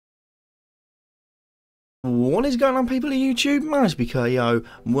What is going on, people of YouTube? My name's Kurtyoy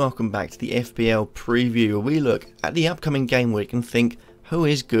and welcome back to the FPL preview, where we look at the upcoming game week and think who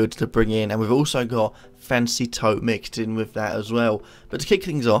is good to bring in, and we've also got Fancy Tote mixed in with that as well. But to kick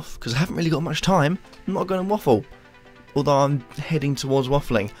things off, because I haven't really got much time, I'm not going to waffle, although I'm heading towards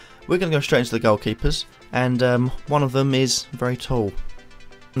waffling. We're going to go straight into the goalkeepers, and one of them is very tall.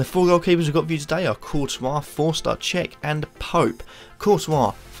 And the four goalkeepers we've got for you today are Kurtyoy, Forster, Cech and Pope.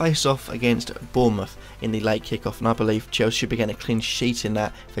 Kurtyoy face off against Bournemouth in the late kickoff, and I believe Chelsea should be getting a clean sheet in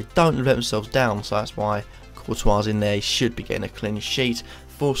that if they don't let themselves down, so that's why Kurtyoy's in there. He should be getting a clean sheet.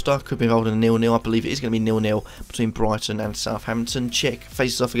 Forster could be involved in a 0-0. I believe it is going to be 0-0 between Brighton and Southampton. Cech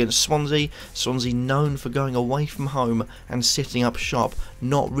faces off against Swansea. Swansea known for going away from home and sitting up shop,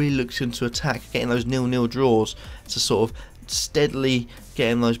 not really looking to attack, getting those 0-0 draws to sort of steadily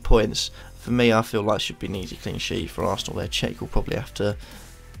getting those points. For me, I feel like it should be an easy clean sheet for Arsenal there. Cech will probably have to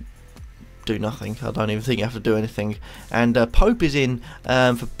do nothing. I don't even think you have to do anything. And Pope is in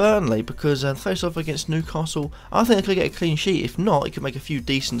for Burnley because face off against Newcastle, I think they could get a clean sheet. If not, he could make a few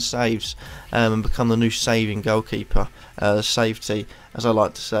decent saves and become the new saving goalkeeper, safety, as I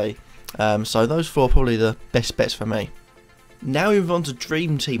like to say. So those four are probably the best bets for me. Now we move on to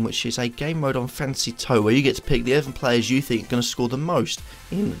Dream Team, which is a game mode on Fancy Tote where you get to pick the 11 players you think are going to score the most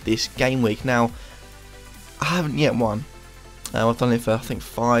in this game week. Now, I haven't yet won. I've done it for I think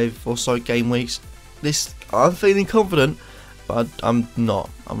 5 or so game weeks. I'm feeling confident, but I'm not.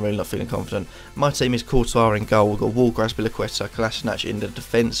 I'm really not feeling confident. My team is Kurtyoy in goal. We've got Walker, Azpilicueta, Kolasinac in the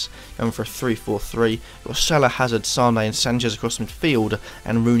defence, going for a 3-4-3. We've got Salah, Hazard, Sane and Sanchez across midfield,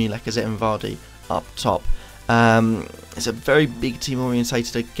 and Rooney, Lacazette and Vardy up top. It's a very big team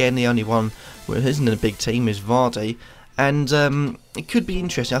orientated. Again, the only one who isn't in a big team is Vardy, and it could be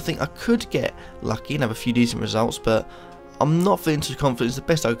interesting. I think I could get lucky and have a few decent results, but I'm not feeling too confident. It's the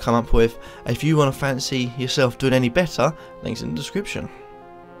best I could come up with. If you want to fancy yourself doing any better, links in the description.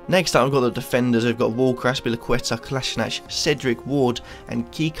 Next up, we've got the defenders. We've got Walker, Azpilicueta, Kolasinac, Cedric Ward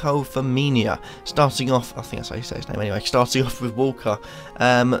and Kiko Firmino. Starting off, I think that's how you say his name anyway, starting off with Walker.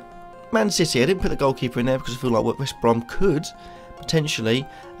 Man City, I didn't put the goalkeeper in there because I feel like West Brom could potentially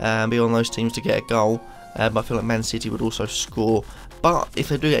be one of those teams to get a goal, but I feel like Man City would also score. But if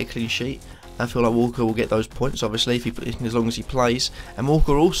they do get a clean sheet, I feel like Walker will get those points, obviously, as long as he plays. And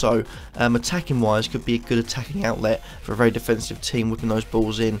Walker also, attacking wise, could be a good attacking outlet for a very defensive team, whipping those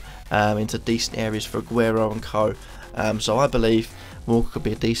balls in into decent areas for Aguero and co. So I believe Walker could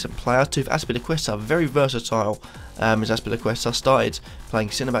be a decent player. Too, Azpilicueta, very versatile. As Azpilicueta started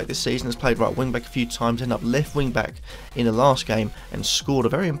playing centre back this season, has played right wing back a few times, ended up left wing back in the last game and scored a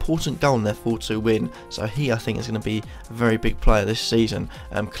very important goal in their 4-2 win. So he, I think, is going to be a very big player this season.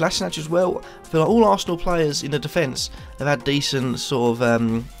 Kolasinac as well. I feel like all Arsenal players in the defence have had decent sort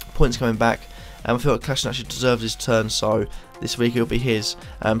of points coming back. I feel like Kolasinac deserves his turn, so this week it'll be his.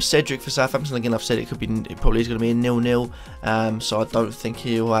 Cedric for Southampton, again I've said it probably is going to be a 0-0, so I don't think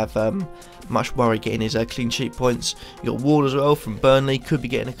he'll have much worry getting his clean sheet points. You got Ward as well from Burnley, could be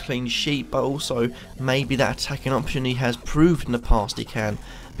getting a clean sheet, but also maybe that attacking option he has proved in the past he can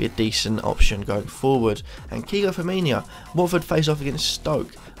be a decent option going forward. And Kiko Firmino, Watford face off against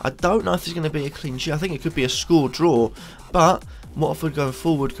Stoke. I don't know if there's going to be a clean sheet. I think it could be a score draw, but Watford going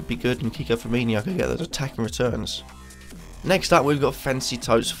forward could be good, and Kiko Firmino could get those attacking returns. Next up, we've got Fancy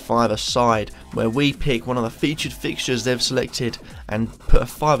Tote's 5-a-side, where we pick one of the featured fixtures they've selected and put a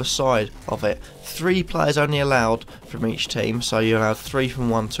 5-a-side of it. 3 players only allowed from each team, so you're allowed 3 from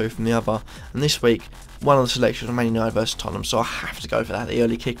one, 2 from the other. And this week, one of the selections was Man United versus Tottenham, so I have to go for that, the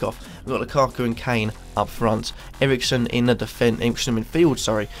early kickoff. We've got Lukaku and Kane up front, Eriksen in the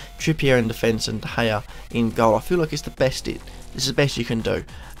midfield, Trippier in defence and De Gea in goal. I feel like it's the best you can do.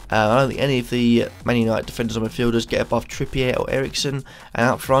 I don't think any of the Man United defenders or midfielders get above Trippier or Eriksen, and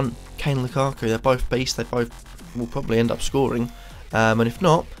up front, Kane and Lukaku, they're both beasts, they both will probably end up scoring, and if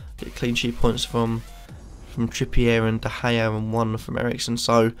not, get clean sheet points from Trippier and De Gea and 1 from Eriksen,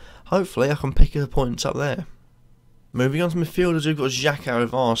 so hopefully I can pick the points up there. Moving on to midfielders, we've got Xhaka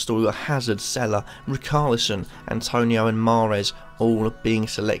of Arsenal, we've got Hazard, Salah, Richarlison, Antonio and Mahrez all being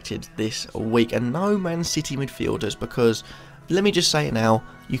selected this week, and no Man City midfielders because, let me just say it now,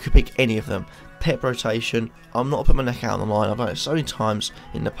 you could pick any of them. Pep rotation, I'm not putting my neck out on the line, I've done it so many times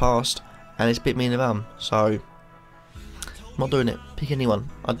in the past and it's bit me in the bum, so I'm not doing it. Pick anyone.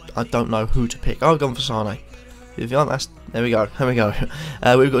 I don't know who to pick. I've gone for Sane. If you aren't, there we go. We've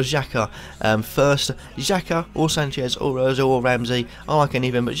got Xhaka. First, Xhaka or Sanchez or Ozil or Ramsey. I like any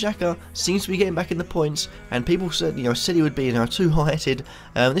of them, but Xhaka seems to be getting back in the points, and people said he would be too high-headed.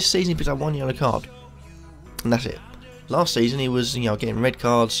 This season he picked up 1 yellow card, and that's it. Last season he was, getting red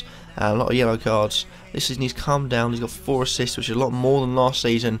cards, a lot of yellow cards. This season he's calmed down. He's got 4 assists, which is a lot more than last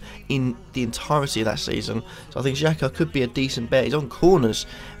season in the entirety of that season. So I think Xhaka could be a decent bet. He's on corners.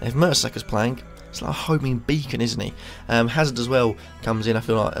 And if Mertesacker's playing, it's like a homing beacon, isn't he? Hazard as well comes in. I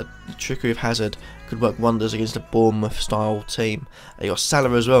feel like the trickery of Hazard could work wonders against a Bournemouth-style team. You got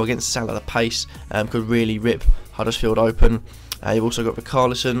Salah as well. Against Salah, the pace could really rip Huddersfield open. You've also got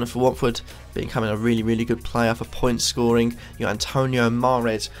Richarlison for Watford, becoming a really, really good player for point scoring. You got Antonio and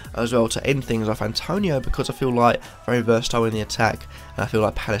Mahrez as well to end things off. Antonio, because I feel like very versatile in the attack, and I feel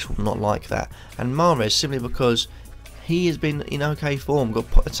like Palace will not like that. And Mahrez simply because he has been in okay form, got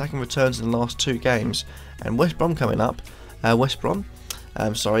attacking returns in the last 2 games. And West Brom coming up, Everton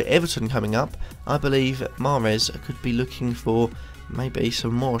coming up. I believe Mahrez could be looking for maybe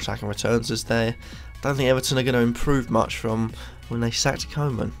some more attacking returns, as I don't think Everton are going to improve much from when they sacked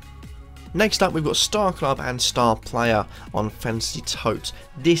Coleman. Next up, we've got Star Club and Star Player on Fantasy Tote.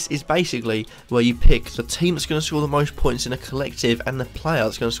 This is basically where you pick the team that's going to score the most points in a collective and the player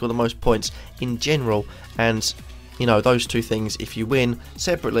that's going to score the most points in general. And those 2 things, if you win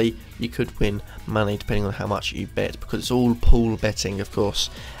separately, you could win money depending on how much you bet, because it's all pool betting, of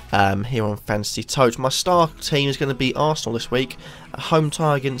course. Here on Fantasy Tote, my star team is going to be Arsenal this week. A home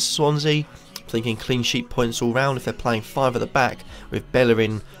tie against Swansea. Thinking clean sheet points all round if they're playing 5 at the back with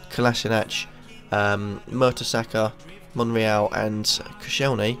Bellerin, Kolasinac, Mertesacker, Monreal and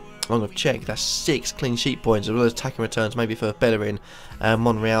Koscielny. Along with Czech, that's 6 clean sheet points, as well as attacking returns maybe for Bellerin,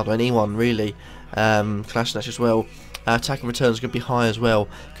 Monreal, or anyone really. Kolasinac as well. Attacking returns could be high as well,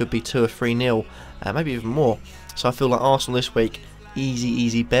 could be 2 or 3-0, maybe even more. So I feel like Arsenal this week,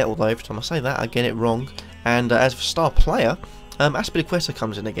 easy bet, although every time I say that I get it wrong. And as for star player, Aspilicueta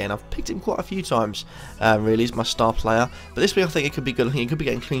comes in again. I've picked him quite a few times, really, as my star player. But this week I think it could be good. I think he could be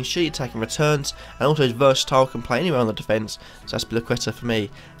getting clean sheet, attacking returns, and also he's versatile, can play anywhere on the defence. So Aspilicueta for me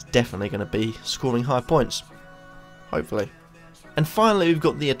is definitely going to be scoring high points, hopefully. And finally, we've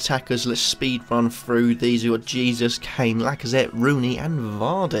got the attackers. Let's speed run through these. We've got Jesus, Kane, Lacazette, Rooney, and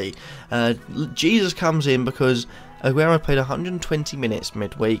Vardy. Jesus comes in because Aguero played 120 minutes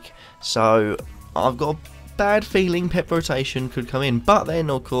midweek, so I've got a bad feeling Pep rotation could come in. But then,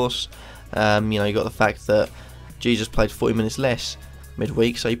 of course, you got the fact that Jesus played 40 minutes less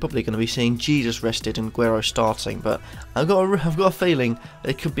midweek, so you're probably going to be seeing Jesus rested and Aguero starting. But I've got a feeling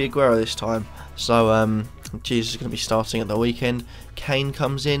it could be Aguero this time. So Jesus is going to be starting at the weekend. Kane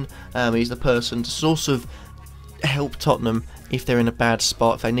comes in. He's the person to sort of help Tottenham if they're in a bad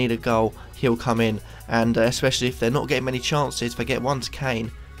spot. If they need a goal, he'll come in, and especially if they're not getting many chances, if they get one to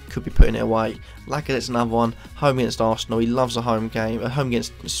Kane, could be putting it away. Lacazette's another one, home against Arsenal. He loves a home game. Home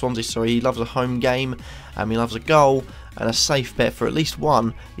against Swansea, sorry. He loves a home game. He loves a goal, and a safe bet for at least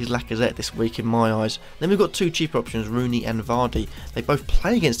one is Lacazette this week in my eyes. Then we've got 2 cheaper options, Rooney and Vardy. They both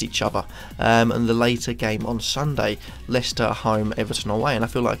play against each other, and the later game on Sunday, Leicester at home, Everton away, and I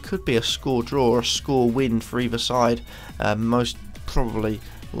feel like it could be a score draw or a score win for either side. Most probably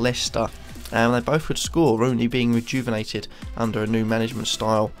Leicester. They both could score, Rooney being rejuvenated under a new management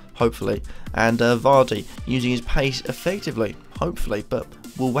style, hopefully, and Vardy using his pace effectively, hopefully, but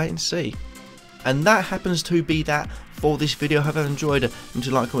we'll wait and see. And that happens to be that for this video. Hope you've enjoyed it. Remember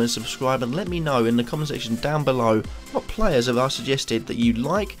to like, comment, subscribe, and let me know in the comment section down below what players have I suggested that you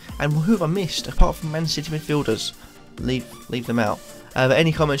like, and who have I missed apart from Man City midfielders. Leave them out. But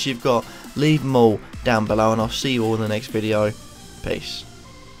any comments you've got, leave them all down below, and I'll see you all in the next video. Peace.